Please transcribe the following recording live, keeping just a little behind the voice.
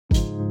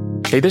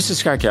Hey, this is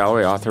Scott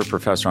Galloway, author,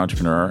 professor,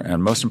 entrepreneur,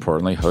 and most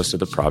importantly, host of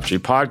the Prop G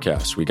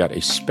podcast. We got a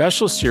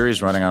special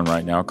series running on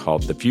right now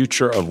called The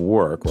Future of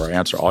Work, where I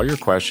answer all your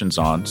questions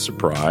on,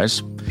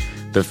 surprise,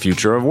 the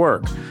future of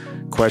work.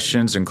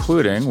 Questions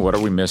including, what are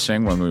we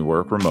missing when we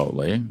work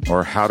remotely?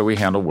 Or how do we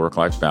handle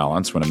work-life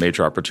balance when a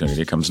major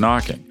opportunity comes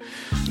knocking?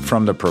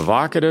 From the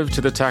provocative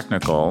to the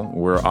technical,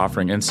 we're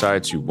offering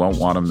insights you won't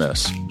want to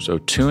miss. So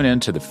tune in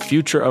to The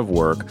Future of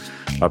Work,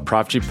 a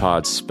Prop G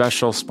Pod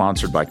special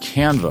sponsored by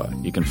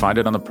Canva. You can find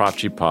it on the Prop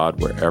G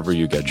Pod wherever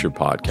you get your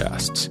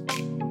podcasts.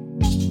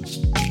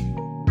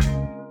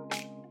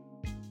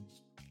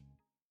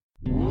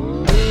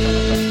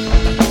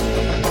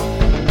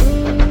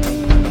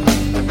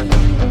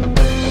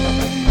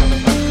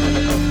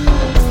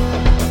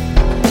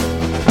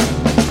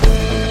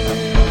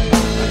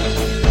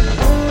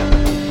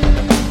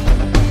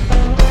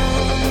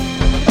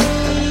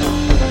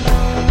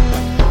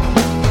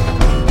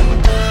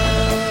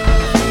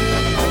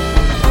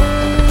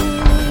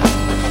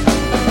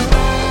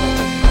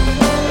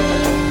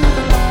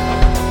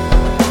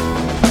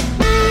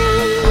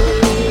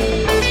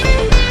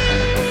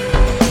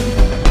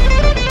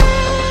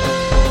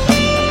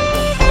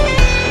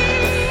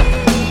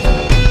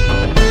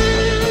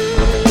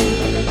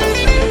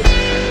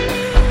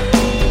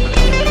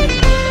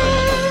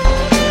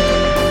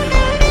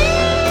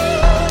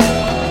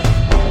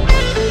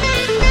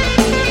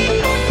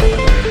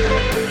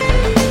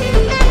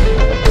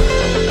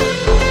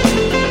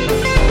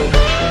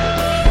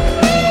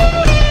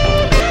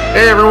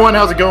 Hey everyone,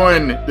 how's it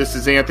going? This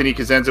is Anthony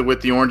Cosenza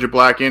with the Orange and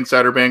Black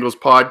Insider Bengals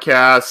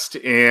podcast,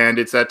 and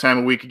it's that time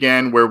of week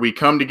again where we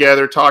come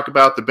together, talk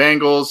about the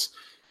Bengals,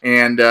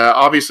 and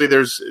obviously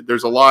there's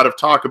a lot of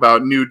talk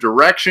about new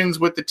directions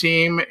with the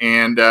team,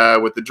 and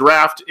with the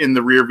draft in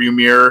the rearview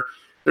mirror,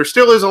 there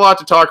still is a lot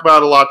to talk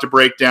about, a lot to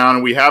break down,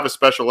 and we have a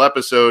special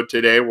episode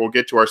today. We'll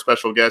get to our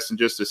special guest in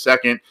just a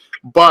second,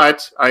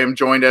 but I am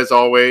joined as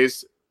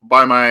always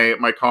by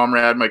my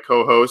comrade, my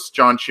co-host,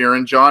 John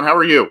Sheeran. John, how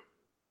are you?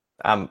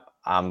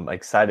 I'm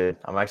excited.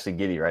 I'm actually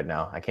giddy right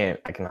now. I can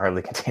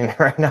hardly contain it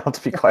right now,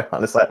 to be quite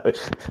honest.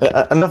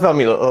 Enough about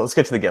me. Let's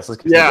get to the guest.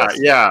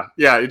 Yeah.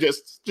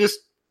 Just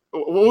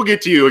we'll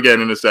get to you again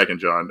in a second,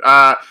 John.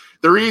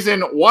 The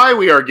reason why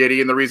we are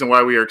giddy and the reason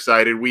why we are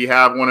excited, we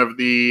have one of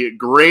the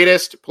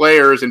greatest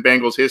players in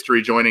Bengals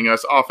history joining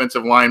us,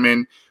 offensive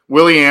lineman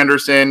Willie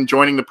Anderson,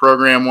 joining the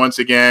program once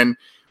again.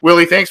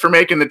 Willie, thanks for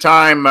making the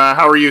time.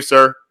 How are you,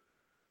 sir?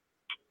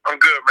 I'm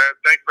good, man.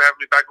 Thanks for having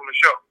me back on the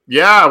show.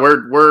 Yeah,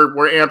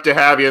 we're amped to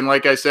have you. And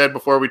like I said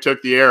before we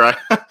took the air,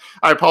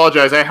 I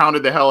apologize. I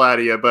hounded the hell out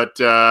of you, but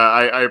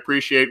I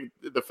appreciate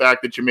the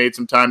fact that you made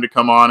some time to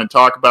come on and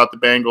talk about the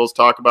Bengals,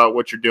 talk about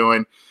what you're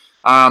doing.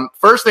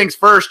 First things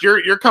first,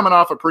 you're coming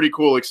off a pretty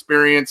cool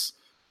experience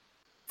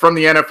from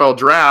the NFL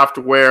draft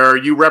where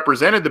you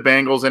represented the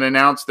Bengals and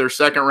announced their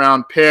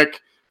second-round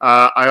pick.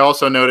 I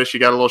also noticed you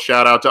got a little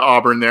shout-out to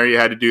Auburn there. You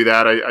had to do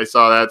that. I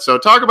saw that. So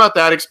talk about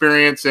that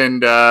experience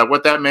and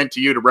what that meant to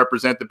you to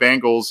represent the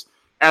Bengals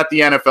at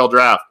the NFL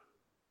draft.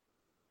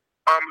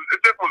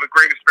 It definitely was a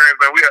great experience,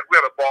 man. We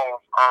had a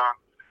ball.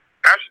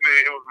 Actually,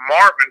 it was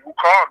Marvin who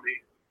called me.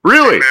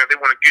 Really? Hey, man,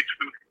 they want to get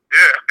you.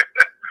 Yeah.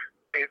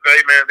 He said,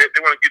 hey, man, they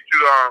want to get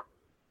you to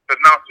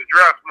announce the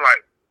draft. I'm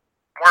like,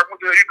 Mark, what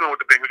the hell are you doing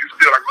with the Bengals? You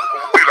still like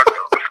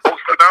a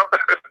spokesman now?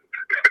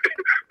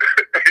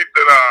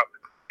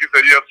 He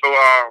said, yeah. So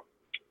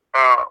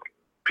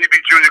PB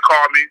Jr.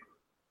 called me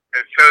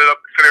and set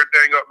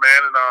everything up,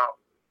 man. And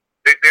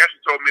they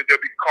actually told me they'll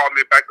be calling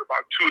me back in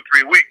about 2 or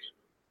 3 weeks.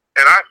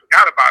 And I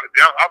forgot about it.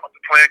 I was about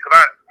to plan because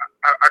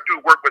I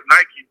do work with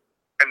Nike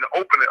and the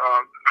opening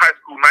high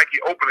school Nike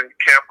opening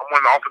camp. I'm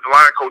one of the offensive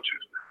line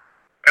coaches.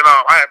 And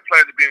I had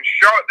planned to be in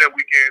Charlotte that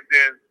weekend.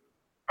 Then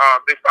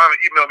they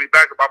finally emailed me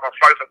back about my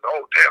flights. I said,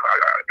 oh, damn, I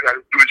got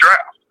to do a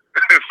draft.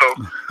 so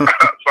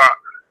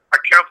I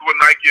canceled with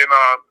Nike, and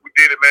we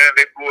did it, man.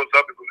 They blew us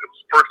up. It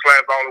was first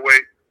class all the way.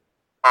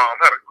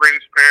 Had a great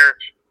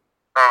experience.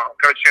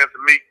 Got a chance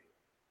to meet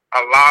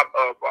a lot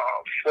of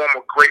former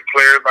great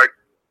players. Like,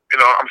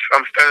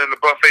 I'm standing in the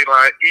buffet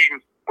line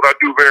eating what I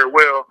do very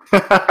well.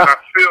 And I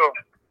feel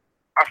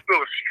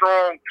a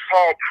strong,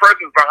 tall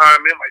presence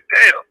behind me. I'm like,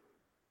 damn,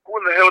 who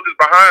in the hell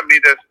is behind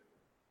me that's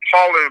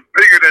taller and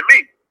bigger than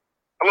me?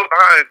 I look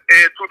behind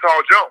Ed Too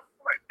Tall Jones.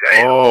 I'm like,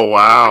 damn. Oh,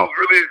 wow. He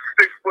was really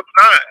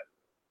 6'9".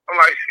 I'm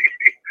like,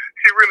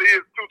 he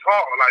really is too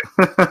tall. Like,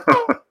 so,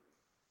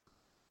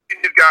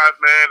 these guys,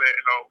 man,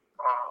 and,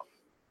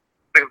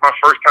 I think it's my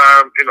first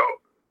time,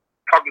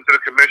 talking to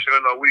the commissioner.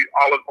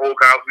 All the old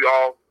guys, we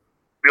all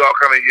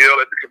kind of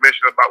yell at the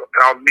commissioner about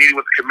our meeting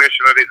with the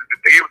commissioner. They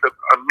gave us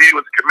a meeting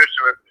with the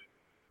commissioner,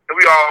 and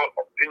we all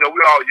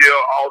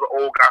yell all the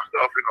old guy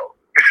stuff,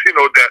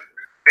 that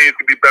things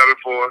could be better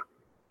for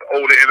the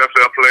older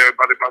NFL players,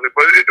 but it was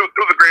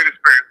a great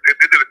experience.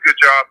 They did a good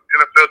job.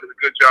 NFL did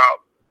a good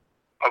job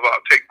of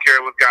taking care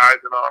of those guys,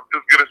 and it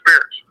was a good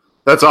experience.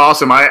 That's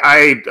awesome.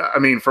 I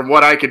mean, from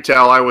what I could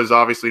tell, I was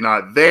obviously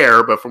not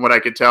there, but from what I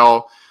could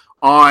tell,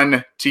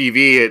 on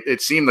TV,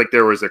 it seemed like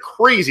there was a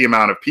crazy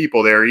amount of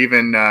people there,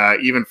 even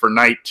for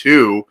night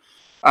 2.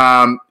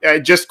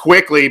 Just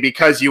quickly,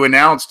 because you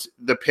announced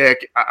the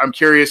pick, I'm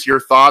curious your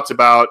thoughts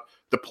about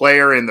the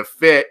player and the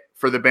fit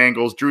for the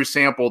Bengals. Drew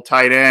Sample,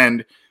 tight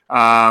end.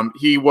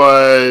 He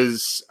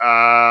was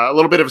a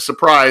little bit of a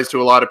surprise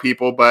to a lot of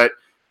people, but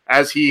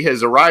as he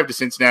has arrived to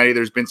Cincinnati,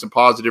 there's been some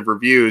positive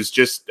reviews.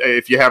 Just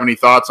if you have any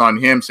thoughts on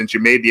him since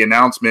you made the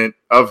announcement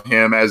of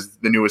him as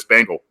the newest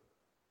Bengal.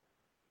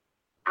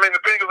 I mean,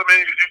 the Bengals,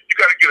 you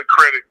got to give a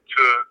credit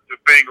to the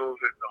Bengals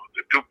and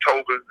the Duke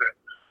Tobins and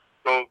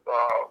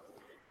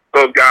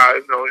those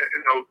guys.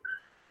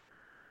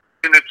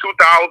 In the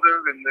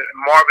 2000s and the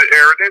Marvin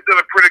era, they did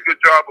a pretty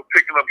good job of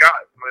picking up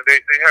guys. I mean,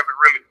 they haven't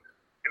really,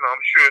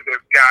 I'm sure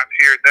there's guys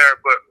here and there,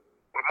 but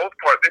for the most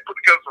part, they put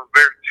together some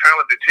very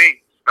talented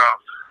teams.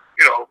 Now,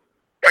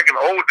 back in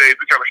the old days,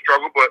 we kind of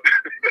struggled, but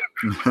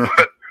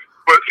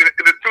but in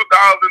the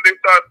 2000s, they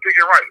started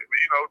picking right. I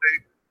mean,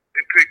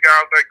 they picked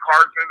guys like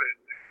Carson and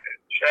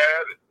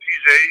Chad and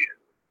TJ and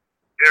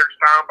Eric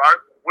Steinbach,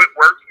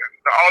 Whitworth, and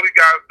all these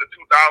guys in the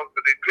 2000s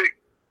that they picked.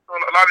 A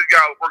lot of these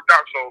guys worked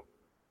out, so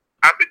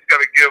I think you got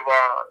to give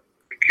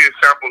the kid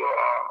Sample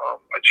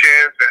a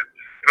chance. And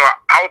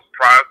I was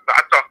surprised.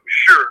 I thought for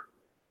sure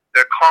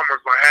that Carmen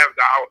was going to have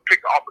I would pick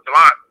the offensive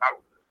line. I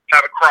would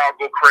have the crowd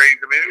go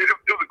crazy. I mean, it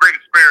was a great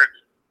experience.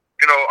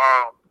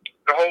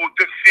 The whole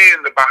just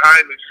seeing the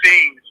behind the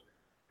scenes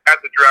at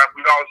the draft.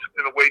 We all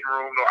sitting in the waiting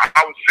room.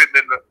 I was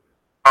sitting in the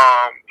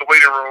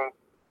waiting room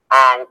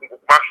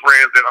with my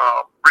friends and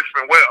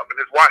Richmond Webb and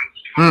his wife.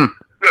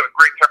 We had a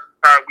great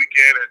time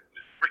weekend, and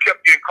we kept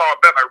getting called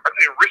back. I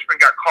think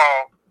Richmond got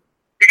called.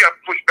 He got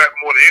pushed back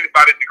more than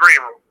anybody in the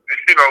green room.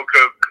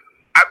 Because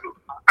I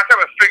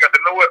kind of figured, I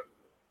said, you know what?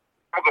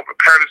 I'm going to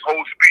prepare this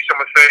whole speech. I'm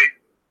going to say,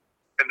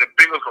 and the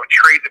Bengals going to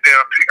trade the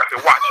damn pick. I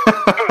said, watch.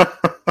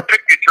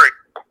 Pick your trade.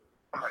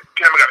 I'm like,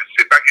 damn, I got to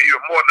sit back here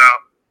even more now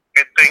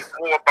and think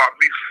more about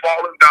me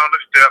falling down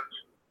the steps,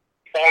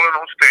 falling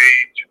on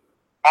stage,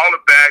 all the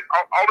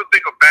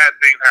thing of bad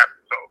things happen.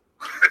 So,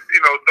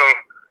 so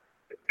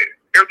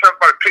every time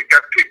somebody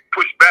got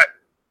pushed back,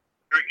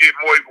 we get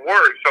more even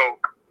worried. So,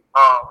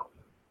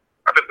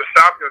 I think the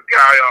Falcons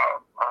guy,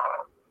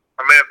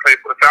 a man played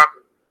for the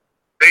Falcons,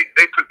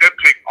 they took their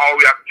pick all the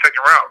way out to the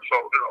second round. So,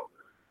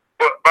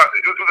 but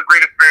it was a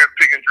great experience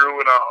picking Drew,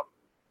 and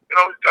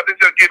I think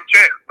they'll give him a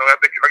chance. I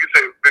think, like I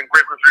said, it's been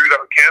great reviews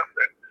out of camp,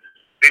 and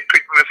they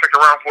picked him in the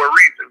second round for a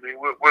reason. I mean,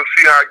 we'll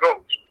see how it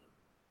goes.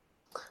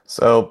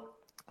 So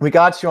we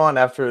got you on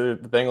after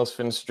the Bengals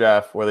finished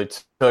draft, where they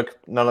took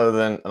none other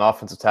than an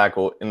offensive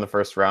tackle in the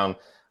first round.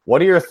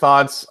 What are your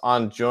thoughts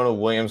on Jonah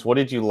Williams? What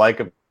did you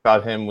like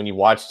about him when you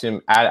watched him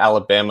at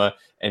Alabama?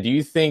 And do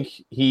you think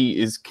he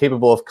is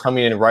capable of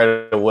coming in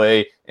right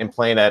away and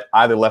playing at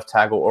either left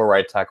tackle or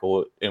right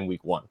tackle in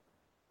week 1?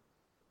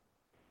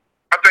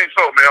 I think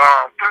so, man.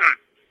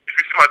 If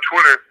you see my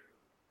Twitter,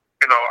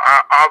 I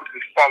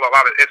obviously follow a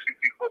lot of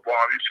SEC football.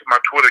 If you see my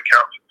Twitter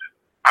accounts,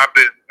 I've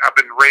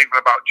been raving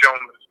about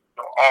Jonah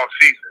all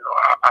season.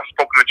 I've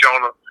spoken to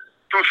Jonah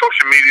through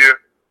social media.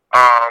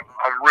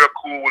 I'm real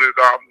cool with his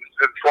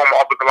former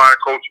offensive line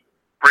coach,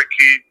 Brent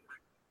Key,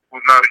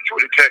 who's now at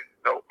Georgia Tech.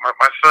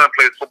 My son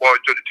plays football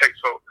at Georgia Tech,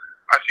 so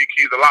I see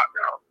Keys a lot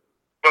now.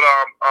 But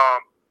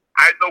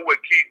I know what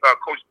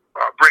Coach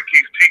Brent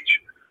Keys teach.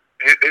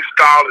 His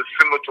style is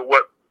similar to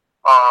what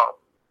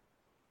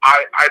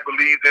I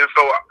believe in.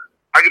 So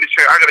I got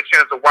a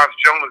chance to watch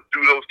Jonas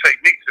do those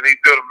techniques, and he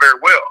did them very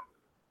well.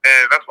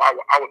 And that's why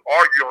I would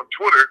argue on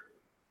Twitter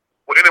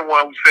with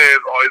anyone who says,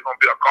 "Oh, he's going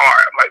to be a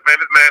guard." I'm like,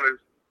 man, this man is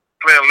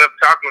playing left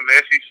tackle in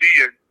the SEC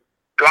and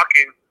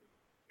blocking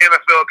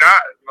NFL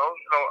guys. I'm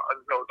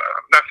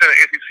not saying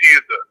the SEC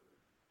is the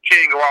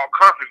king of all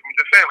conference. I'm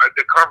just saying like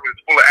the conference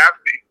is full of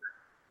athletes,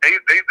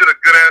 and they did a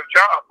good ass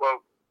job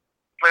of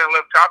playing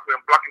left tackle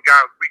and blocking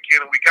guys week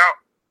in and week out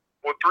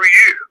for 3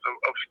 years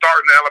of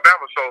starting in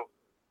Alabama. So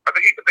I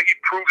think he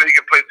proved that he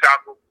can play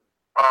tackle.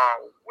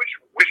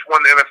 Which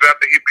won the NFL? I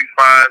think he'd be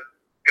fine.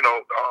 And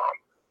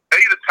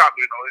he's a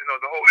tackle.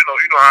 The whole.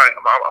 How I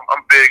am.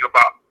 I'm big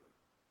about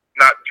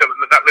not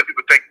letting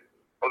people think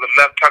the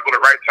left tackle,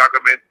 the right tackle.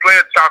 I mean,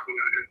 playing tackle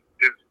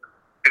is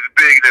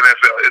big in the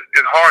NFL.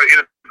 It's hard in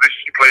a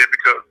position you play it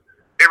because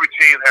every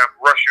team have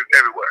rushers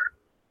everywhere.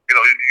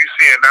 You're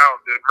seeing now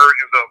the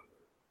emergence of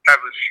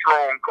having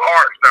strong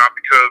guards now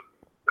because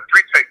the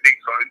three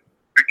techniques are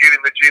you're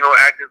getting the Geno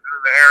Atkins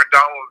and the Aaron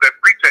Donalds, that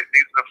three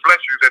techniques, and the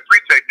Fletchers, that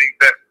three techniques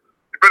that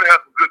you better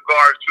have some good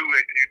guards too,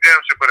 and you damn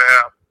sure better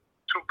have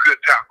two good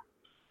tackles.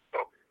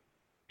 So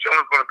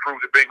Jonah's going to prove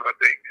the Bengals, I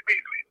think,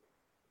 immediately.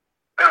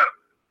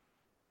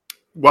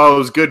 Well, it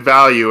was good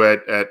value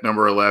at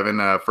number 11,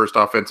 first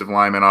offensive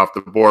lineman off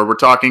the board. We're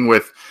talking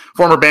with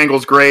former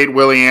Bengals great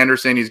Willie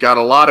Anderson. He's got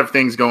a lot of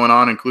things going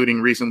on,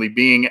 including recently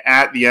being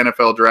at the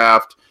NFL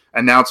draft,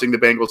 announcing the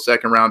Bengals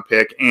second-round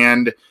pick,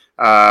 and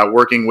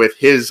working with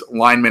his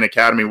lineman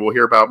academy. We'll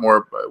hear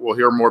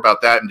more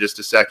about that in just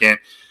a second.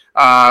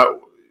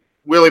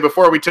 Willie,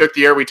 before we took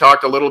the air, we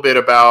talked a little bit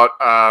about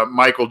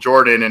Michael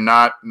Jordan, and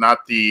not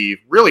the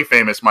really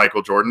famous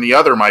Michael Jordan, the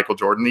other Michael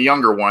Jordan, the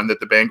younger one that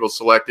the Bengals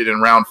selected in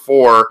round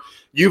 4.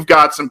 You've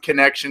got some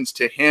connections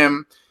to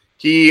him.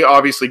 He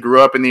obviously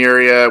grew up in the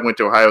area, went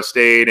to Ohio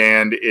State,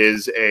 and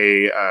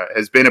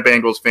has been a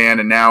Bengals fan,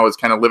 and now is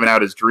kind of living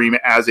out his dream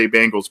as a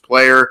Bengals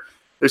player.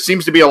 There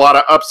seems to be a lot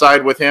of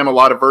upside with him, a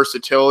lot of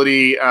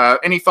versatility.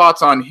 Any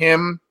thoughts on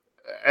him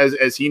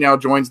as he now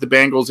joins the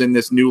Bengals in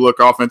this new look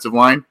offensive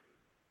line?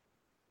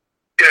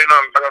 Yeah,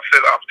 like I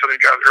said, I was telling you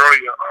guys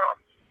earlier,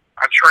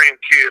 I trained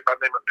a kid by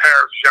the name of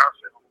Paris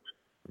Johnson,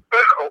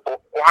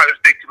 Ohio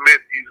State commit.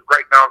 He's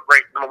right now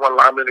ranked number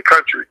 1 lineman in the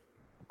country,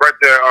 right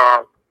there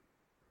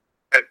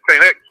at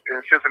St. X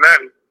in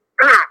Cincinnati.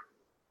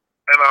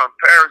 And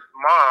Paris'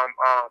 mom,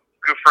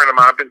 good friend of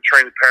mine, I've been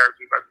training Paris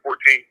since like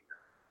 14,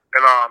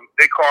 and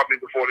they called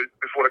me before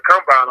the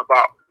combine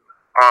about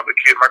the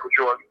kid Michael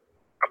Jordan,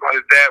 about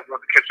his dad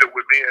wanted to catch up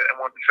with me and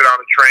wanted to sit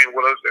down and train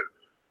with us.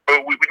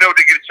 But we never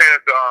did get a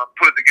chance to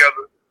put it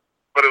together.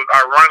 But it was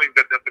ironic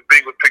that the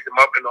Bengals picked him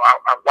up. And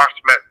I watched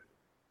him at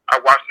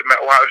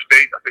Ohio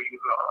State. I think he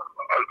was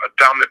a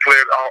dominant player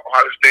at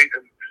Ohio State,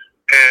 and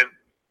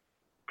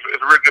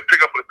it's a really good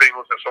pickup for the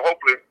Bengals. And so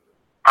hopefully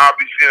I'll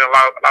be seeing a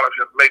lot of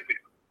him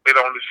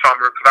later on this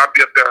summer, because I'll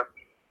be up there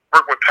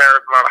working with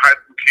parents, a lot of high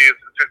school kids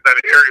in the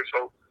Cincinnati area.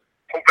 So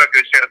hopefully I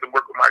get a chance to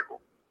work with Michael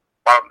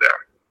while I'm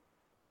there.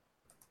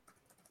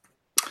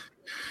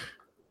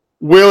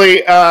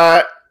 Willie,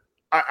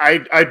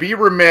 I'd be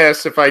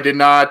remiss if I did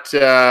not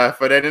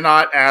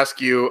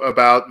ask you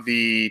about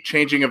the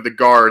changing of the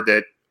guard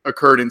that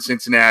occurred in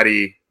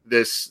Cincinnati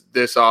this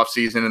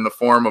offseason in the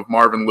form of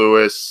Marvin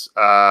Lewis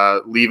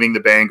leaving the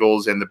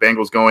Bengals, and the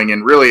Bengals going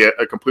in really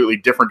a completely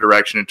different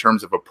direction in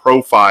terms of a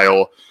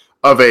profile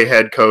of a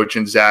head coach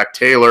in Zach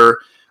Taylor.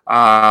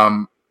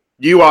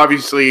 You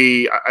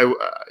obviously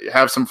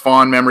have some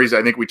fond memories.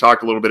 I think we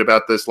talked a little bit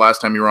about this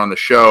last time you were on the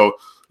show.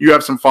 You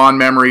have some fond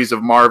memories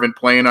of Marvin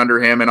playing under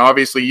him, and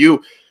obviously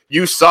you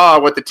saw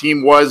what the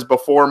team was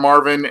before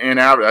Marvin and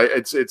after.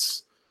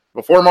 It's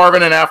before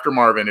Marvin and after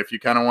Marvin. If you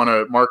kind of want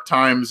to mark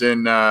times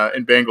in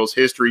Bengals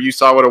history, you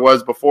saw what it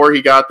was before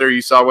he got there.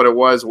 You saw what it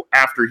was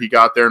after he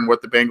got there, and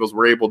what the Bengals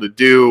were able to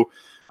do.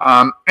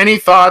 Any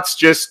thoughts,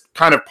 just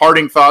kind of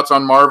parting thoughts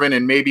on Marvin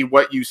and maybe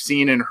what you've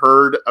seen and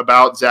heard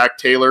about Zach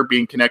Taylor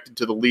being connected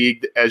to the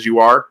league as you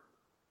are?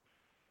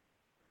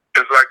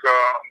 It's like,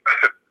 I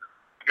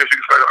guess you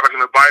could say, like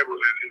in the Bible,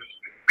 it's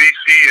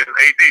BC and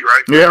AD,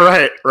 right? Yeah,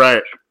 right.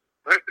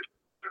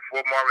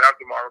 Before Marvin,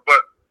 after Marvin.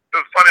 But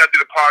it was funny, I did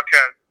a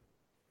podcast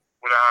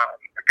with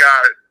a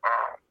guy,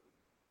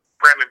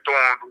 Brandon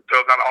Thorne, who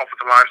does a lot of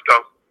offensive line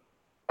stuff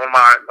on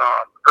mine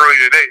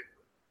earlier today.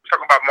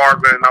 Talking about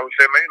Marvin, and I was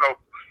saying, man,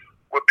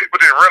 what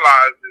people didn't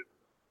realize is,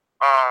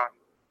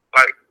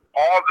 like,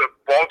 all the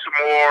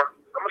Baltimore,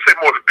 I'm going to say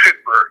more the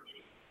Pittsburgh,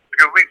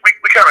 because we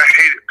kind of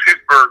hated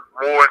Pittsburgh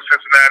more in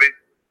Cincinnati,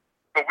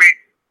 but we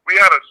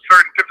had a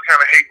certain different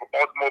kind of hate for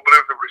Baltimore, but there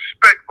was a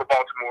respect for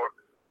Baltimore.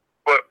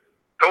 But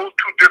those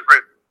two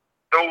different,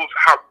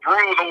 how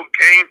brutal those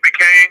games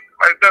became,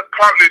 like, that's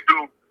partly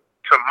due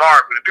to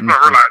Marvin. And people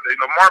don't realize that.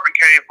 Marvin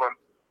came from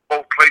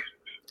both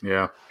places.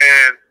 Yeah.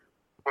 And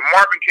when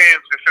Marvin came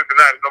to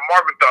Cincinnati,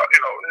 Marvin thought,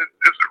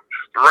 it's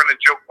a running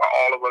joke by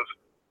all of us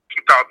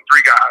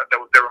 2003 guys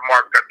that was there when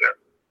Marvin got there.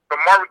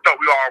 But Marvin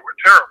thought we all were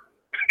terrible.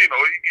 He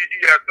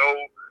had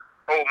the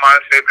whole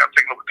mindset, I'm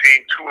taking over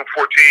team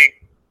 2-14.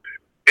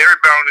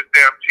 Everybody on this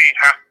damn team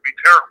has to be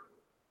terrible.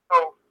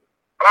 So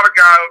a lot of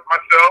guys,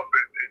 myself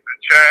and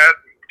Chad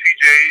and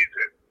TJs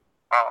and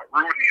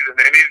Rudy's and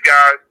these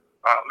guys,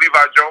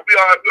 Levi Jones, we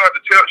all had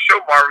to show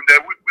Marvin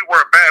that we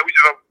weren't bad. We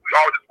all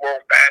just were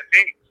on bad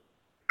teams.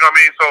 You know what I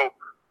mean? So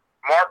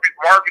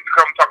Marvin to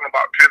come talking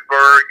about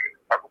Pittsburgh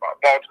and talking about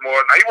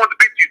Baltimore. Now he wanted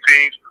to beat these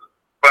teams,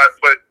 but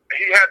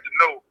he had to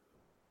know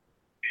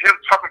him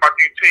talking about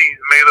these teams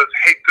made us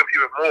hate them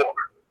even more.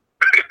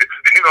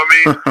 You know what I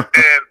mean?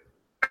 And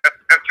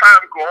as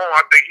time go on,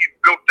 I think he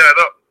built that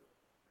up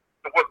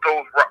to what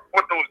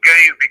those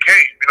games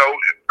became.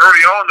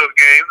 Early on in those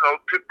games,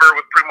 Pittsburgh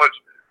was pretty much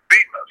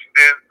beating us.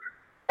 Then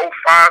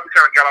 2005, we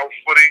kind of got our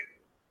footing,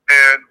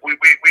 and we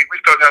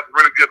started to have a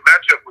really good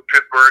matchup with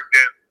Pittsburgh.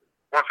 Then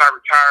once I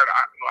retired,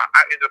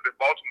 I ended up in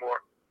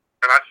Baltimore,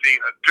 and I seen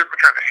a different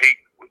kind of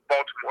hate with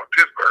Baltimore and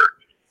Pittsburgh.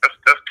 That's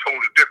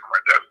totally different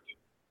right there.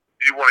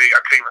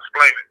 I can't even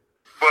explain it.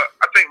 But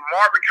I think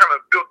Marvin kind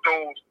of built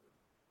those.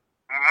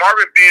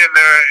 Marvin being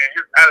there and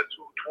his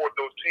attitude toward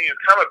those teams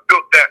kind of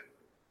built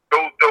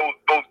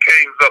those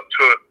games up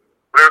to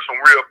where there's some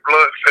real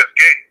bloodfest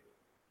games.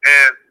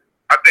 And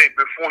I think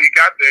before he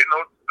got there,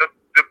 the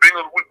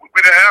Bengals,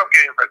 we didn't have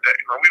games like that.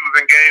 We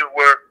was in games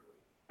where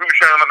we were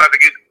trying not to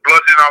get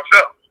blooded in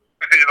ourselves.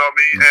 You know what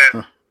I mean?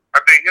 And I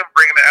think him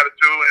bringing the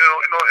attitude,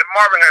 and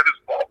Marvin had his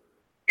fault.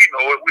 He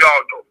know it. We all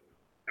know it.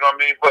 You know what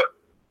I mean? But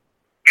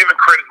giving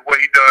credit to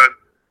what he done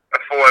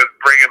as far as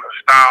bringing a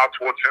style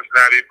towards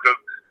Cincinnati, because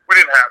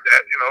we didn't have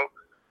that,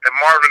 And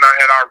Marvin and I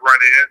had our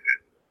run-ins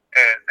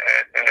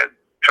and had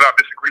our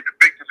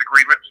big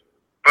disagreements.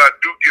 But but I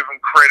do give him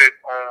credit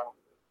on,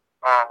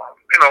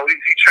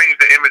 he changed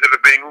the image of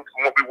the Bengals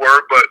from what we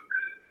were, but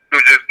it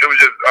was just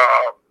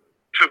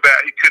too bad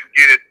he couldn't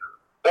get it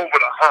over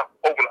the hump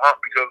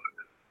because,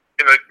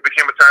 it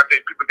became a time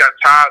that people got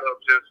tired of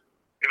just,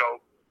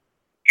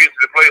 getting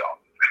to the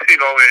playoffs.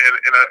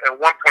 And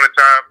one point in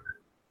time,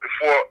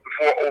 before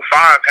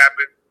 05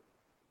 happened,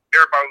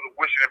 everybody was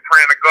wishing and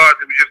praying to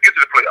God that we just get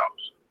to the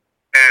playoffs.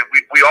 And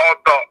we all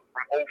thought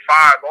from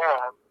 05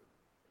 on,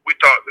 we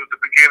thought it was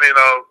the beginning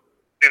of,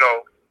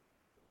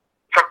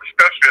 something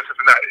special in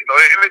Cincinnati.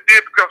 And it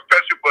did become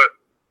special, but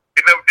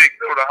it never did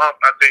go to the hump.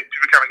 I think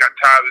people kind of got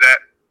tired of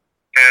that.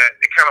 And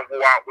it kind of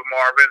wore out with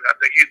Marvin. I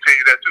think he'd tell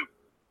you that too.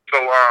 So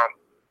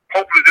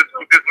hopefully this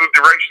new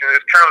direction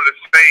is kind of the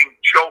same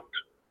jolt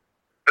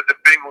that the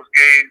Bengals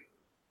gave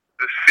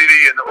the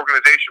city and the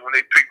organization when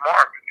they picked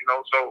Marvin.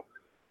 So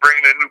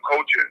bringing in new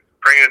coaches,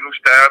 bringing in new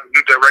staff,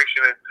 new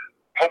direction, and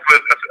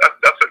hopefully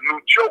that's a new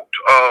jolt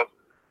of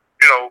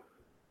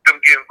them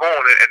getting going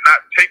and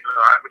not taking it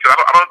on. Because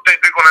I don't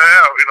think they're going to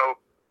have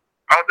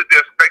I don't think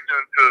they're expecting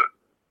them to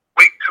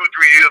wait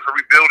 2-3 years to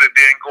rebuild it,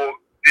 then go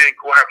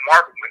have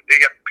Marvin win. They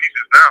got the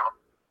pieces now.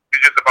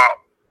 It's just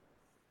about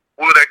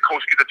will that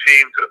coach get the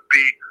team to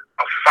be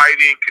a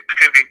fighting,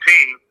 contending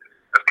team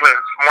that's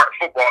playing smart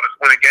football, that's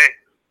winning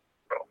games.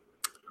 So.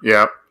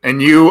 Yeah,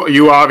 and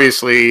you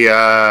obviously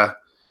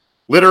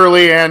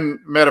literally and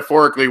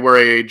metaphorically were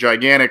a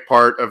gigantic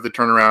part of the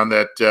turnaround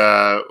that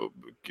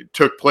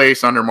took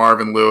place under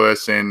Marvin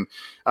Lewis. And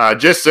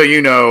just so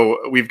you know,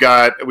 we've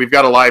got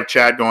a live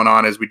chat going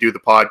on as we do the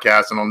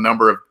podcast, and a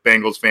number of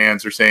Bengals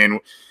fans are saying,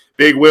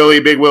 Big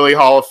Willie,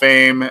 Hall of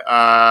Fame.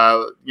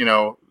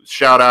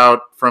 Shout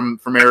out from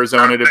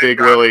Arizona to Big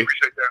Willie.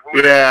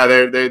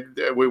 Yeah,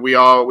 we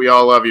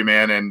all love you,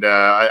 man. And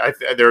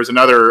there was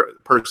another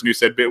person who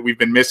said we've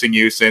been missing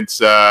you since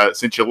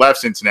you left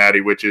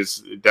Cincinnati, which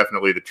is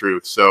definitely the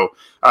truth. So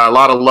a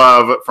lot of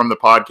love from the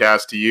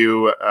podcast to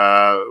you,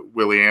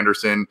 Willie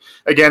Anderson.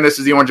 Again, this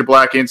is the Orange and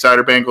Black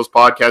Insider Bengals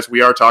podcast.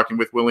 We are talking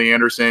with Willie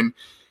Anderson,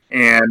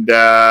 and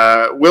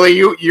Willie,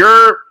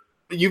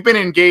 you've been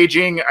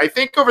engaging, I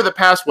think, over the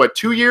past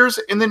 2 years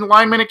in the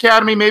Lineman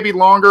Academy, maybe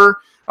longer.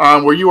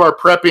 Where you are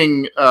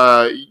prepping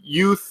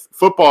youth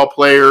football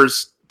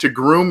players to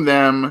groom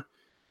them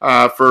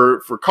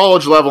for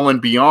college level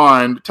and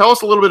beyond. Tell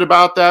us a little bit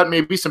about that.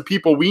 Maybe some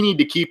people we need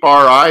to keep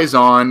our eyes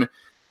on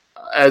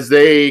as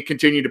they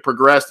continue to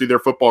progress through their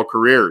football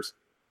careers.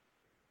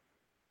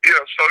 Yeah,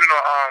 so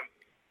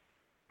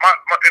I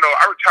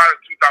retired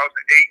in 2008.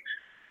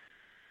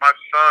 My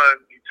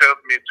son, he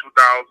tells me in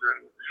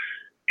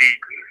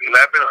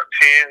 2011 or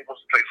 10 he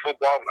wants to play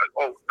football. I'm like,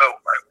 oh no,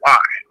 like why?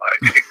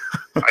 Like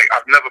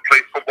I've never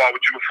played football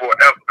with you before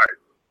ever.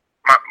 Like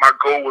my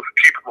goal was to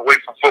keep him away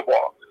from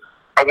football.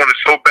 I wanted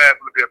so bad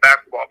for him to be a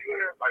basketball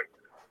player. Like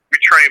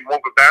we trained more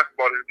for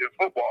basketball than we did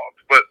football.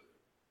 But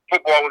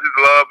football was his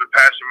love and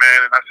passion,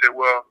 man. And I said,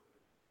 well,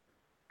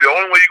 the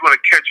only way you're going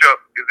to catch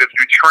up is if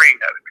you train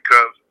at it,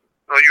 because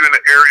you're in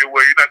an area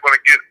where you're not going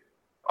to get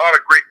a lot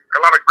of great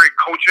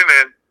coaching,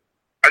 and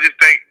I just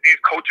think these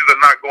coaches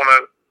are not going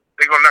to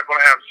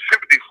have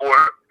sympathy for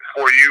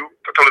you.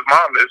 I told his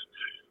mom this.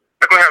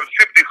 They're going to have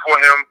sympathy for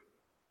him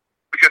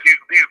because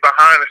he's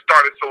behind and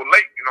started so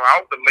late. I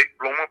was a late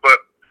bloomer, but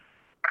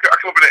I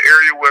come up in an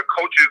area where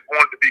coaches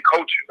wanted to be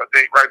coaches. I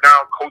think right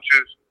now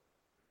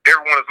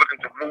everyone is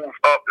looking to move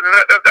up, and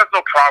that's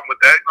no problem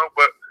with that.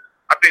 But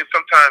I think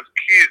sometimes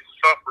kids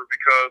suffer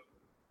because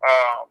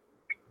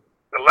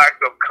the lack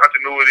of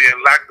continuity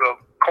and lack of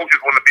coaches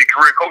want to be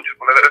career coaches.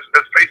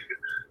 Let's face it.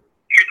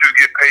 Teachers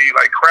get paid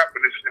like crap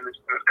in this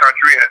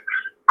country, and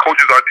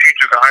coaches are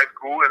teachers in high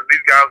school, and these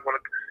guys want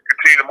to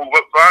continue to move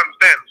up. So I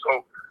understand.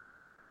 So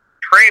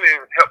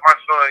training helped my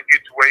son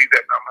get to where he's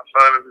at now. My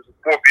son is his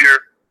fourth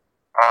year,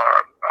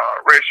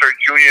 redshirt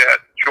junior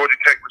at Georgia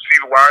Tech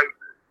receiver-wise.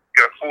 He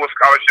got a full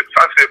scholarship.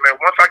 So I said, man,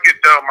 once I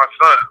get done with my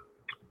son,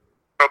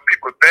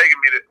 people are begging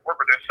me to work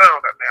with their son.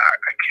 I'm like, man,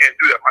 I can't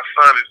do that. My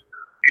son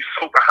he's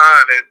so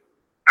behind, and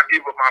I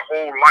gave up my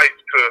whole life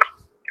to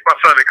get my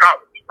son in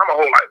college. Not my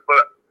whole life,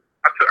 but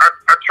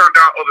I turned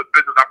down other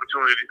business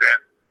opportunities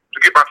to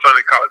get my son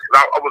in college.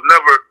 Because I was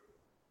never,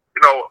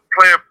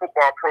 playing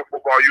football, pro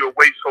football, you're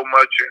away so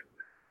much.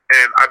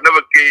 And I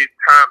never gave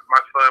time to my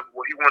son for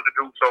what he wanted to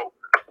do. So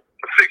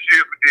for 6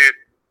 years we did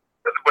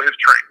nothing but his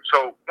training.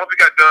 So once we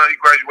got done,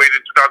 he graduated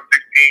in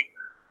 2016.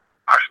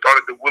 I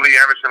started the Willie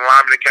Anderson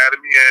Lineman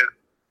Academy. And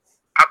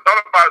I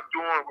thought about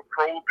doing it with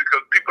pros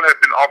because people have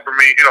been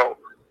offering me, a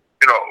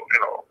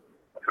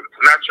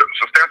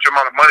substantial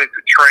amount of money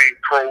to train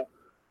pro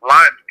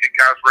line to get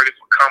guys ready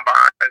for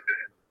combine. And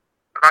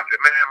I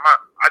said, man,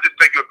 I just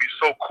think it would be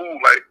so cool.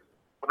 Like,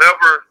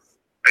 whenever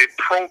a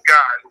pro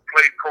guy who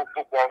played pro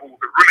football, who's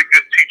a really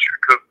good teacher,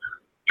 because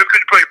just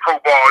because you play pro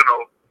ball,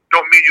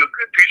 don't mean you're a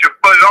good teacher,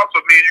 but it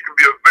also means you can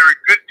be a very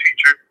good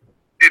teacher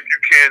if you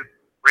can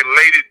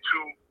relate it to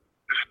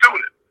the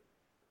student.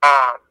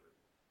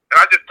 And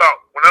I just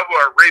thought, whenever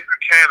I Ray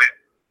Buchanan,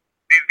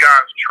 these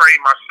guys train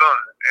my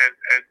son,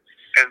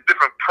 and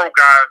different pro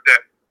guys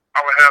that I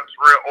would have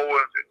Terrell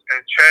Owens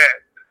and Chad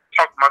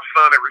talk to my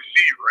son at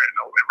receiver, and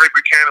Ray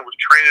Buchanan was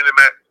training him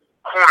at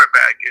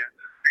cornerback, and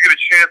you get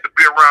a chance to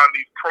be around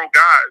these pro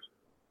guys.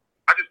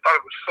 I just thought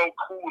it was so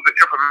cool the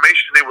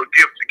information they would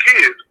give to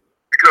kids,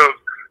 because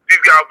these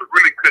guys were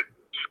really good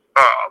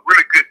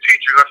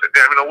teachers. I said,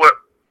 damn, you know what?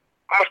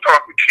 I'm gonna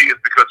start off with kids,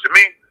 because to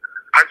me,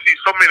 I see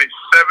so many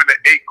 7th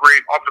and 8th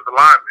grade offensive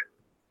linemen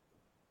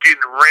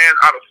getting ran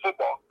out of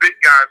football. Big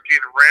guys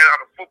getting ran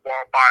out of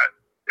football by,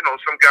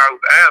 some guy who's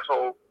an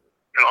asshole.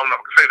 I'm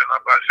not gonna say that,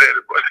 but I said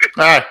it.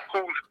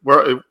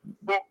 But who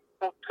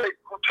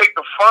take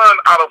the fun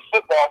out of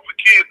football for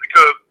kids,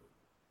 because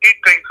he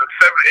thinks a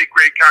 7th, 8th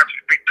grade guy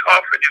should be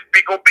tough and just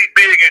go be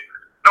big. And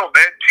no,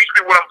 man, teach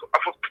me what I'm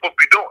supposed to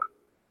be doing.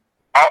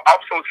 I've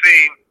also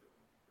seen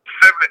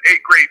 7th and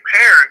 8th grade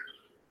parents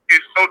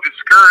is so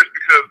discouraged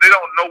because they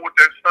don't know what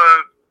their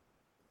sons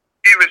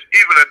even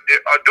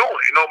are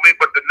doing. You know what I mean?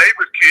 But the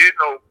neighbor's kid,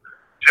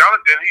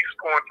 Jonathan, he's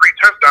scoring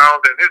 3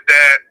 touchdowns, and his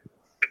dad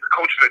is the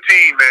coach of the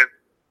team. And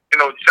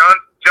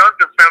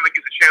Jonathan's family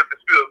gets a chance to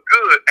feel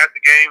good at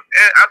the game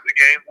and after the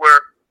game,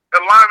 where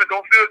the linemen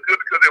don't feel good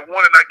because they're, 1,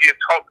 not getting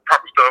taught the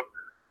proper stuff.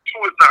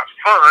 2, it's not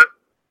fun.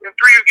 And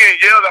 3, is getting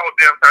yelled all the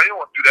damn time. You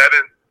don't want to do that.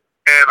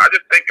 And I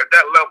just think at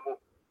that level,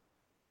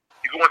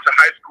 you go into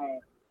high school.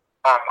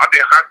 I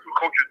think high school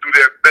coaches do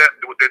their best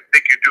with what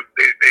they can do.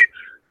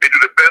 They do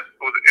the best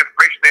with the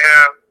information they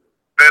have,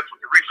 best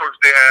with the resources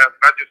they have.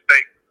 And I just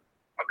think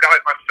a guy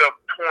like myself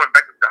pouring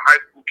back into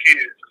high school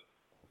kids,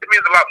 it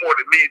means a lot more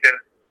to me than,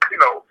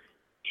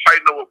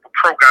 fighting over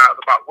pro guys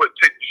about what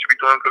you should be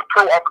doing. Because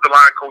pro offensive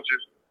line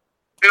coaches,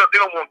 they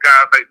don't want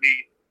guys like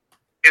me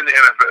in the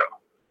NFL.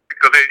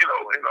 Because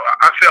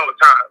I say all the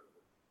time,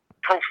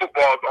 pro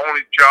football is the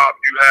only job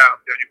you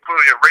have that you put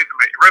on your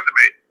resume. Your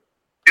resume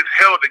is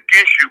held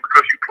against you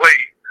because you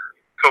played.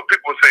 So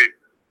people say,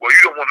 well,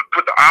 you don't want to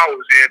put the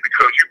hours in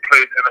because you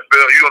played in the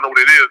NFL. You don't know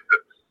what it is to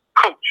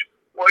coach.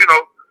 Well,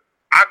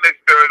 I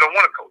necessarily don't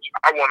want to coach.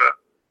 I want to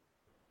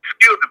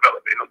skill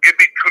develop. Give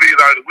me 2 days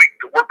out of the week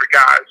to work with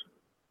guys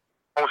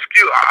on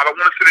skill. I don't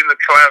want to sit in the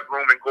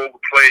classroom and go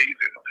over plays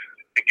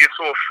and get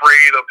so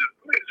afraid of this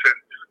blitz and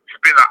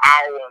spend an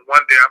hour on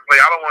one day I play.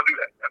 I don't want to do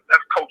that.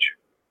 That's coaching.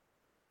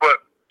 But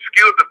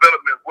skill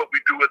development is what we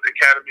do at the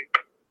academy.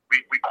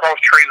 We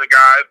cross-train the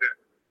guys, and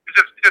it's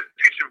just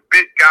teaching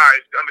big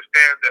guys to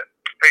understand that,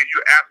 hey,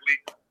 you're an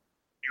athlete,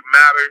 you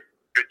matter,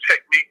 your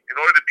technique. In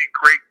order to be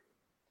great,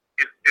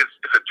 it's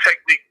a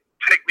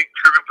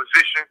technique-driven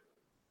position.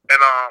 And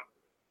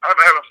I'm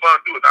having fun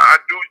doing it. I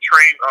do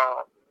train,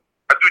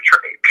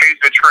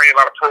 occasionally train a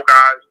lot of pro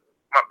guys.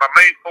 My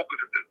main focus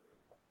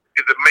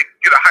is to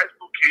get a high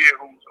school kid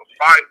who's a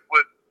 5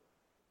 foot.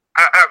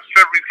 I have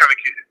several of these kind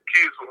of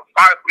kids who are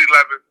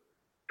 5'11",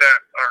 that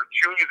are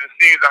juniors and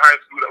seniors in high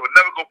school that would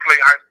never go play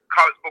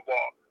college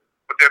football,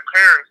 but their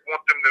parents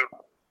want them to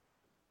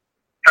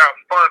have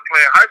fun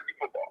playing high school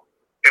football.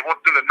 They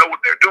want them to know what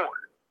they're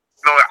doing.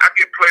 I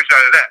get pleasure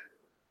out of that.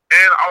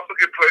 And I also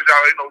get pleasure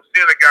out of,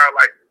 seeing a guy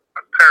like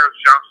Paris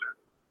Johnson,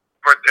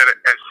 right there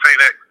at St.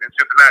 X in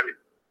Cincinnati,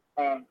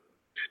 who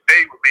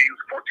stayed with me. He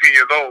was 14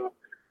 years old.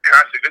 And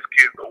I said, this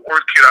kid's the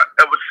worst kid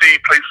I've ever seen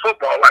play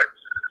football. Like,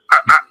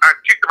 I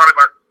kicked him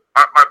out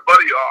of my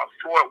buddy,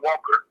 Floyd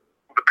Walker,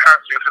 who's the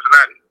pastor in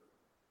Cincinnati.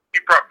 He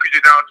brought PJ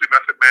down to me.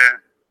 I said, man,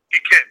 he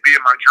can't be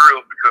in my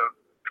drills because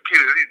the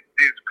kid,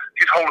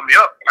 he's holding me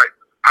up. Like,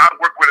 I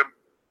work with him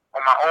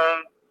on my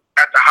own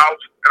at the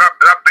house. And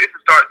I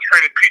basically started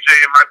training PJ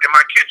in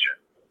my kitchen.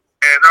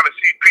 And now to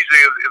see PJ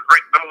is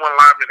ranked #1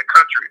 lineman in the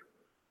country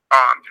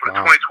for the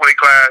 2020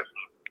 class.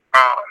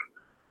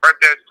 Right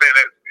there saying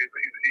that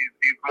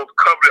he's the most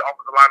coveted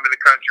offensive lineman in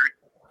the country.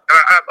 And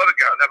I have other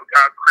guys. I have a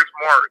guy, Chris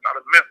Morris, out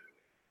of Memphis.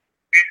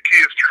 These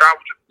kids travel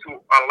to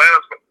Atlanta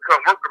to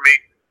come work with me,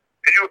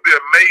 and you would be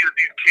amazed at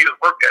these kids'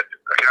 work ethic.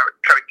 I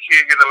got a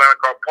kid here in Atlanta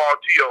called Paul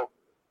Teo,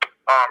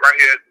 right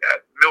here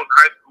at Milton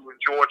High School in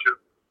Georgia.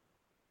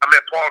 I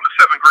met Paul in the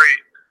 7th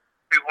grade.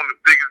 He's one of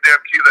the biggest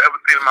damn kids I've ever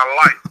seen in my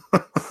life.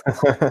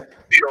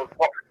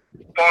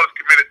 Paul is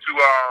committed to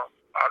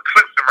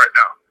Clemson right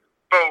now.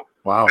 So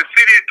to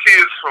see these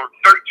kids from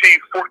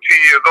 13, 14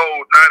 years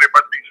old, now they're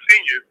about to be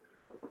seniors,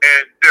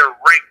 and they're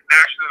ranked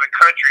nationally in the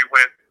country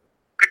when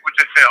people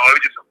just say, oh,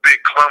 they're just some big,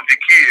 clumsy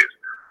kids.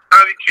 Now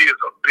these kids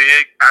are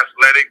big,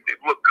 athletic, they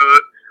look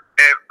good,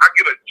 and I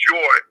get a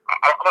joy.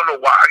 I don't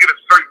know why. I get a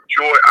certain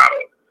joy out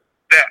of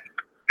that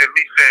than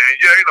me saying,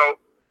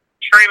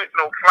 training,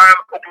 flying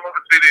to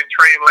Oklahoma City and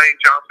training Lane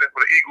Johnson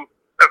for the Eagles,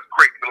 that's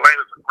great. Lane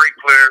is a great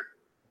player.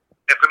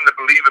 And for them to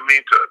believe in me,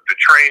 to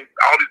train,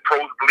 all these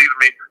pros believe in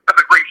me, that's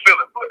a great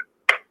feeling. But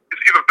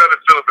it's even better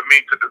feeling for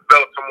me to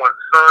develop someone's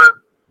son,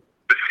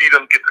 to see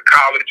them get to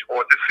college,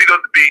 or to see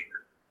them to be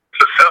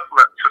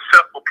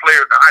successful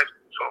players in high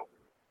school. So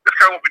that's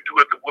kind of what we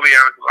do at the Willie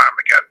Anderson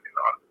Lineman Academy.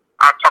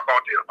 I'll talk all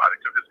day about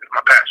it because it's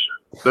my passion.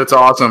 That's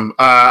awesome.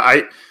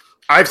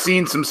 I've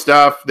seen some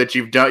stuff that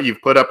you've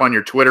put up on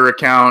your Twitter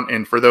account,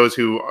 and for those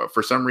who,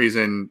 for some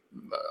reason,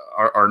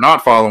 are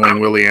not following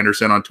Willie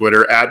Anderson on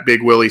Twitter, at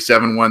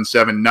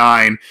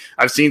BigWillie7179.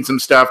 I've seen some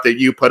stuff that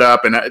you put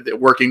up and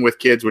working with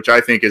kids, which I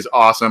think is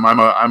awesome.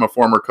 I'm a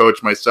former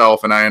coach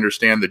myself, and I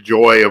understand the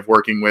joy of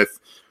working with,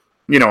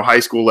 high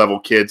school level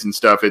kids and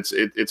stuff. It's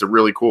a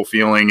really cool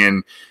feeling.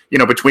 And,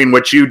 between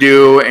what you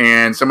do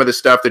and some of the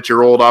stuff that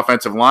your old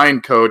offensive line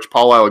coach,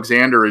 Paul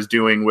Alexander, is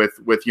doing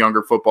with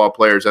younger football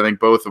players, I think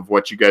both of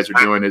what you guys are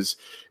doing is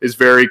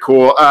very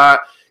cool.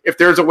 If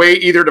there's a way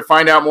either to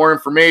find out more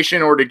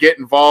information or to get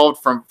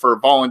involved for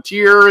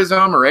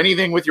volunteerism or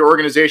anything with your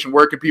organization,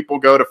 where can people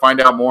go to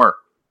find out more?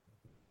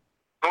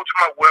 Go to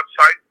my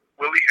website,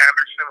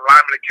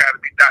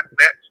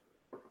 WillieAndersonLinemanAcademy.net.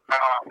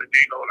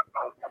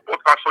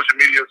 Both my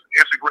social medias,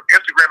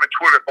 Instagram and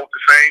Twitter, both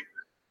the same.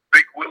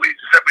 Big Willie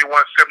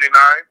 7179.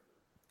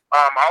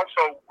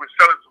 Also, we're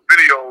selling some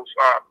videos.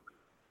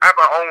 I have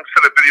my own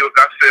set of videos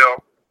I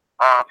sell.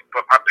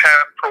 But my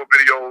past pro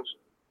videos,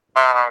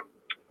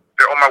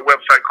 they're on my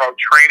website called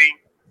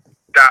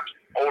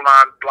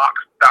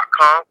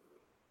training.olinblocks.com.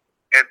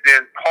 And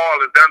then Paul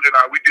Alexander and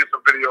I, we did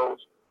some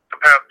videos, some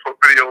past pro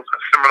videos, a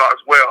seminar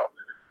as well,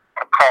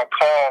 called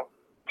Paul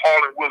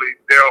and Willie.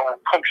 They're on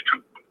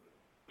CoachTube.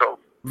 So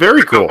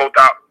very cool. Both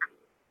out.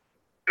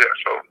 Yeah,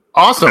 so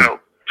awesome.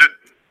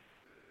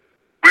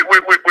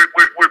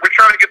 We're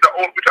trying to get the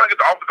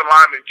offensive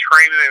lineman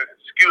training and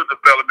skill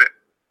development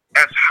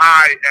as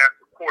high as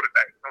the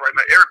quarterback. Right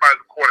now,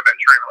 everybody's a quarterback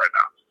trainer right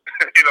now.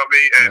 You know what I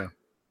mean? And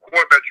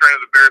quarterback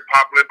trainers are very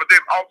popular, but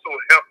they've also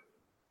helped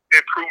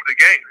improve the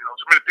game.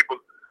 So many people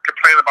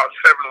complain about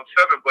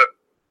 7-on-7, but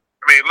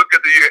I mean, look at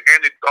the year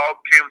Andy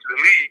Dalton came to the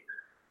league,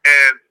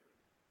 and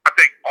I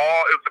think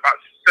it was about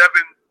 7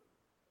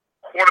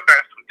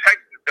 quarterbacks from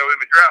Texas that were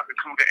in the draft,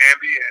 including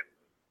Andy and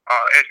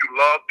Andrew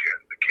Luck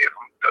and the kid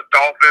from the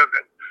Dolphins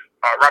and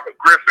Robert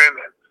Griffin,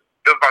 and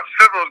there was about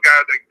 7 of those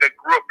guys that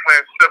grew up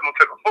playing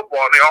 7-on-7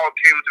 football, and they all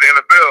came into the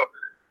NFL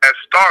as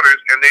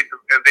starters, and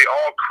they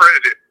all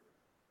credited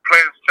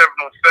playing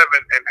 7-on-7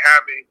 and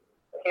having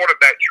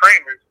quarterback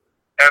trainers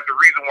as the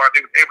reason why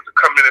they were able to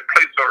come in and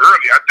play so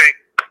early. I think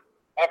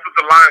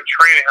offensive line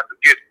training has to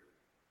get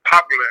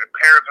popular, and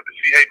parents have to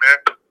see, hey man,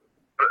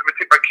 let me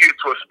take my kids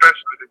to a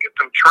specialist to get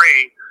them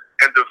trained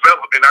and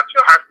developed. And I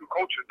tell high school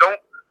coaches,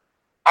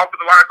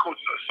 offensive line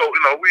coaches are so,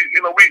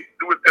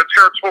 they're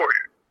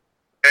territorial.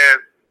 And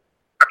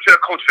I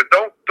tell coaches,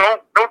 don't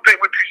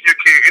think we're teaching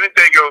your kid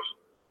anything else.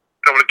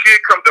 When a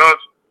kid comes to us,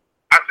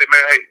 I say,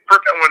 man, hey,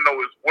 first thing I want to know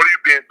is what are you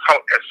being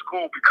taught at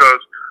school, because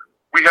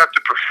we have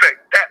to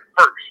perfect that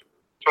first.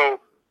 So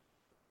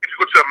if you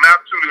go to a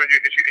math tutor and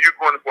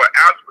you're going for an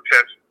algebra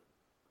test,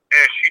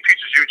 and she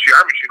teaches you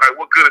geometry, like,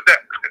 what good is that?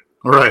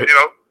 Right.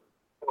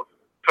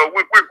 So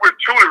we're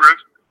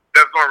tutors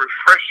that's going to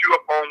refresh you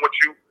up on what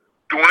you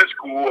doing in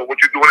school or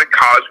what you're doing in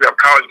college. We have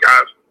college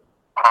guys,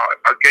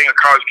 a gang of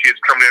college kids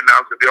coming in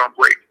now because they're on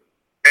break.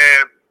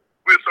 And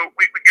we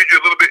give you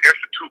a little bit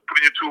extra to put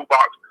in your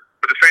toolbox,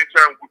 but at the same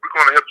time, we're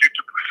going to help you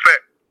to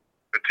perfect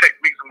the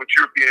techniques in which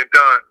you're being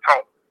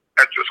taught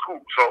at your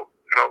school. So,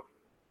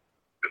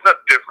 it's not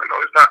different.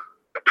 It's not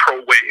the pro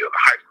way or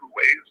the high school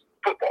way. It's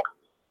football.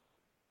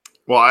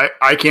 Well,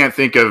 I can't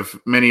think of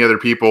many other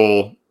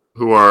people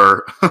who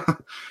are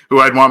who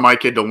I'd want my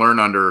kid to learn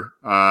under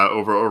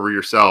over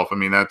yourself. I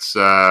mean, that's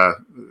you're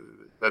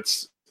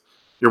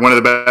one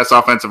of the best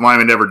offensive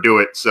linemen to ever do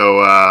it. So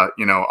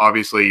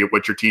obviously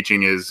what you're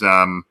teaching is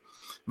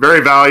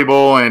very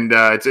valuable, and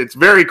it's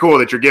very cool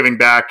that you're giving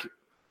back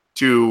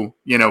to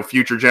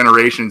future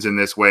generations in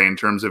this way in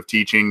terms of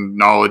teaching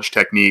knowledge,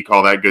 technique,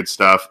 all that good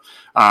stuff.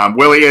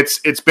 Willie,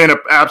 it's been an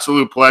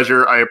absolute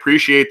pleasure. I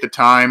appreciate the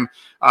time.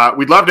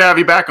 We'd love to have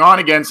you back on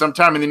again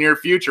sometime in the near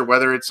future,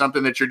 whether it's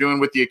something that you're doing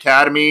with the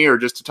Academy or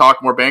just to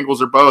talk more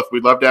Bengals or both.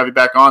 We'd love to have you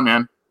back on,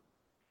 man.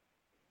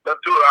 Let's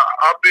do it.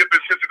 I'll be up in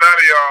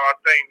Cincinnati, I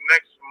think,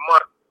 next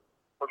month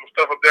for some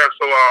stuff up there.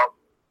 So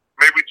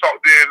maybe we talk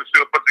then and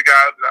see a bunch of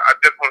guys. I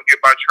definitely want to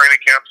get by training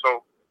camp.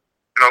 So,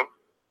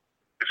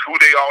 it's who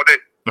they all day.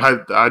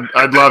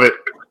 I'd love it.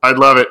 I'd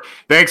love it.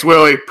 Thanks,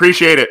 Willie.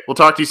 Appreciate it. We'll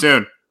talk to you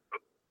soon.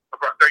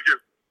 Okay, thank you.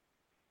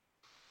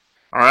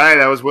 All right,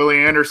 that was Willie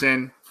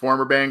Anderson,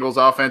 former Bengals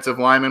offensive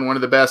lineman, one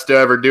of the best to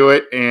ever do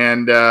it.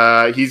 And you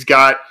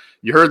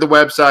heard the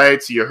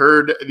websites, you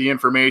heard the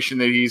information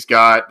that he's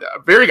got.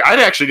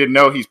 I actually didn't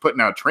know he's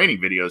putting out training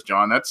videos,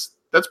 John. That's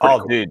pretty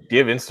cool. Dude, do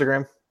you have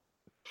Instagram?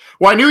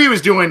 Well, I knew he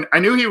was doing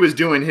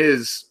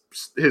his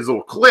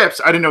little clips.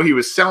 I didn't know he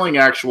was selling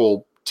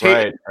actual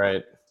tape.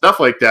 Right. Stuff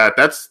like that.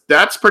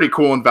 That's pretty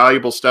cool and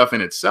valuable stuff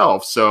in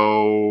itself.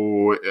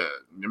 So,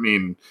 I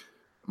mean,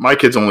 my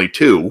kid's only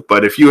 2,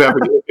 but if you're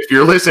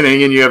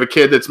listening and you have a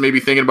kid that's maybe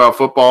thinking about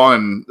football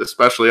and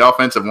especially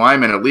offensive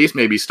lineman, at least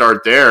maybe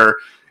start there.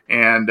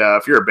 And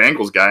if you're a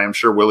Bengals guy, I'm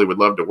sure Willie would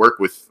love to work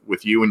with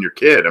you and your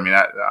kid. I mean,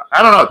 I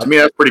don't know. To me,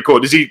 that's pretty cool.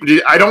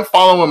 I don't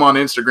follow him on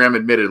Instagram,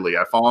 admittedly.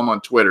 I follow him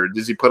on Twitter.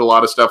 Does he put a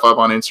lot of stuff up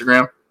on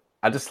Instagram?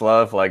 I just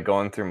love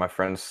going through my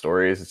friends'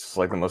 stories. It's just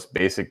the most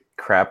basic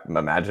crap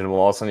imaginable.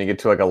 All of a sudden, you get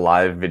to a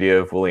live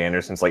video of Willie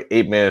Anderson. It's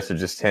 8 minutes of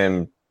just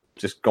him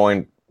just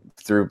going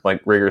through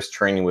rigorous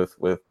training with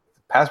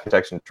pass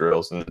protection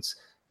drills, and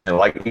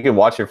like you can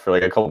watch it for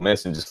like a couple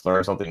minutes and just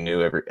learn something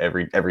new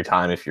every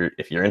time if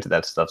you're into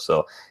that stuff.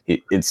 So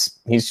he's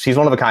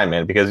one of a kind,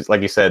 man, because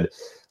like you said,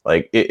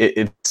 like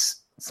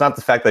it's not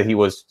the fact that he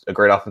was a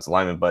great offensive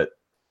lineman, but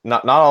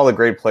not all the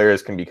great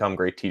players can become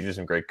great teachers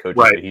and great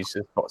coaches. Right. He's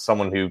just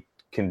someone who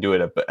can do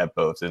it at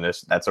both, and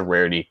that's a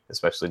rarity,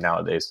 especially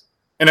nowadays.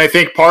 And I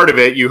think part of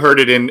it, you heard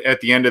it at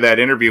the end of that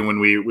interview when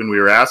we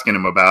were asking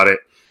him about it.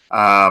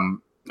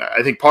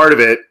 I think part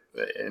of it,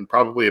 and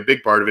probably a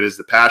big part of it, is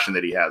the passion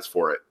that he has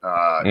for it.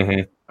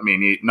 I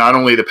mean, not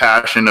only the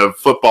passion of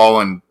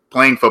football and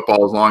playing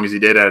football as long as he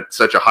did at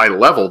such a high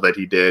level that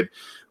he did,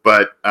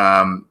 but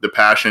the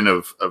passion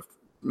of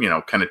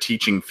kind of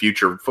teaching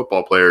future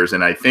football players.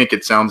 And I think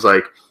it sounds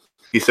like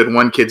he said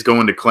one kid's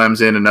going to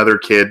Clemson, another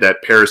kid,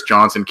 that Paris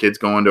Johnson kid's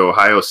going to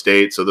Ohio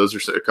State. So those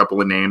are a couple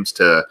of names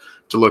to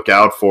look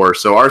out for.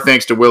 So our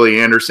thanks to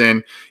Willie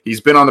Anderson. He's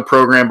been on the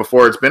program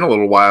before. It's been a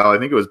little while. I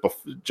think it was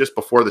just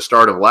before the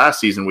start of last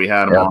season we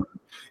had him on.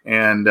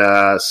 And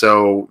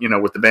so,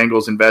 with the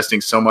Bengals investing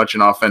so much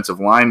in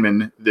offensive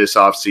linemen this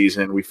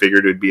offseason, we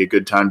figured it would be a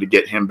good time to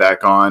get him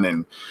back on.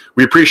 And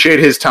we appreciate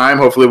his time.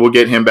 Hopefully we'll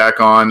get him back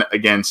on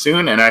again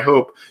soon. And I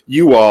hope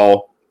you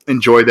all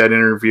enjoyed that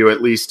interview,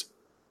 at least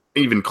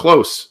even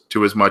close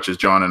to as much as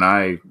John and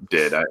I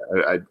did.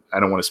 I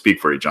don't want to speak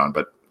for you, John,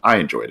 but I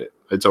enjoyed it.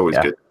 It's always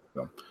good.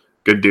 So,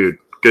 good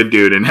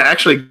dude. And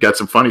actually got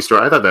some funny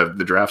story. I thought that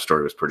the draft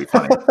story was pretty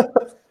funny.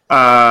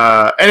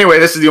 Anyway,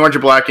 this is the Orange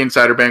and Black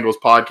Insider Bengals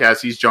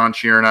podcast. He's John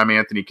Sheeran. I'm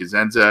Anthony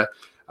Cosenza.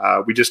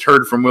 We just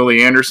heard from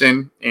Willie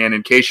Anderson. And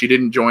in case you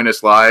didn't join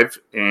us live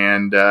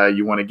and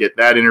you want to get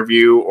that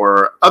interview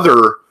or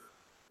other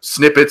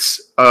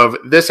snippets of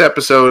this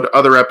episode,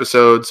 other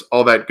episodes,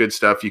 all that good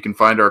stuff, you can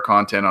find our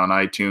content on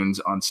iTunes,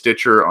 on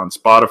Stitcher, on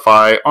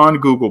Spotify, on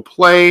Google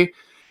Play.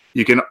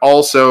 You can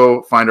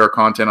also find our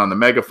content on the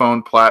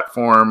Megaphone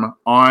platform,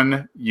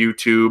 on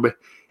YouTube,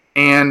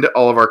 and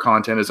all of our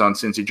content is on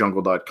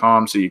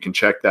cincyjungle.com, so you can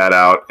check that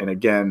out. And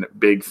again,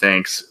 big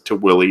thanks to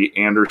Willie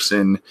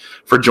Anderson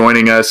for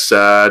joining us.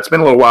 It's been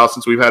a little while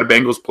since we've had a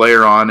Bengals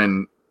player on,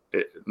 and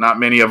not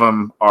many of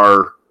them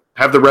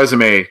have the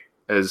resume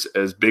as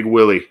Big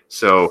Willie.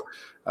 So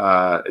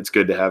it's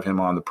good to have him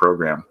on the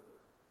program.